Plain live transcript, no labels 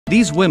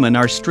These women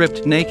are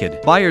stripped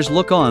naked. Buyers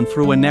look on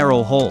through a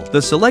narrow hole.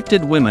 The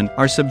selected women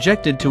are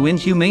subjected to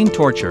inhumane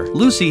torture.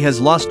 Lucy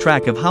has lost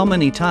track of how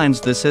many times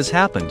this has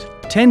happened.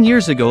 10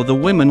 years ago the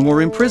women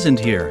were imprisoned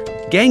here.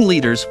 Gang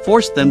leaders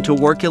forced them to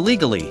work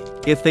illegally.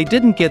 If they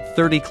didn't get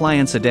 30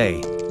 clients a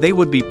day, they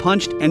would be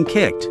punched and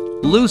kicked.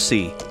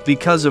 Lucy,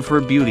 because of her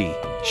beauty,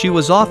 she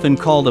was often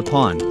called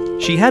upon.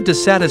 She had to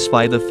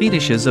satisfy the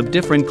fetishes of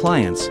different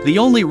clients. The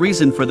only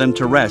reason for them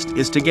to rest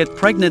is to get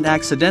pregnant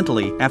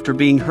accidentally after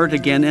being hurt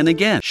again and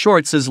again.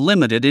 Shorts is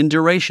limited in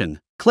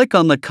duration. Click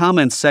on the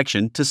comments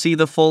section to see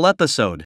the full episode.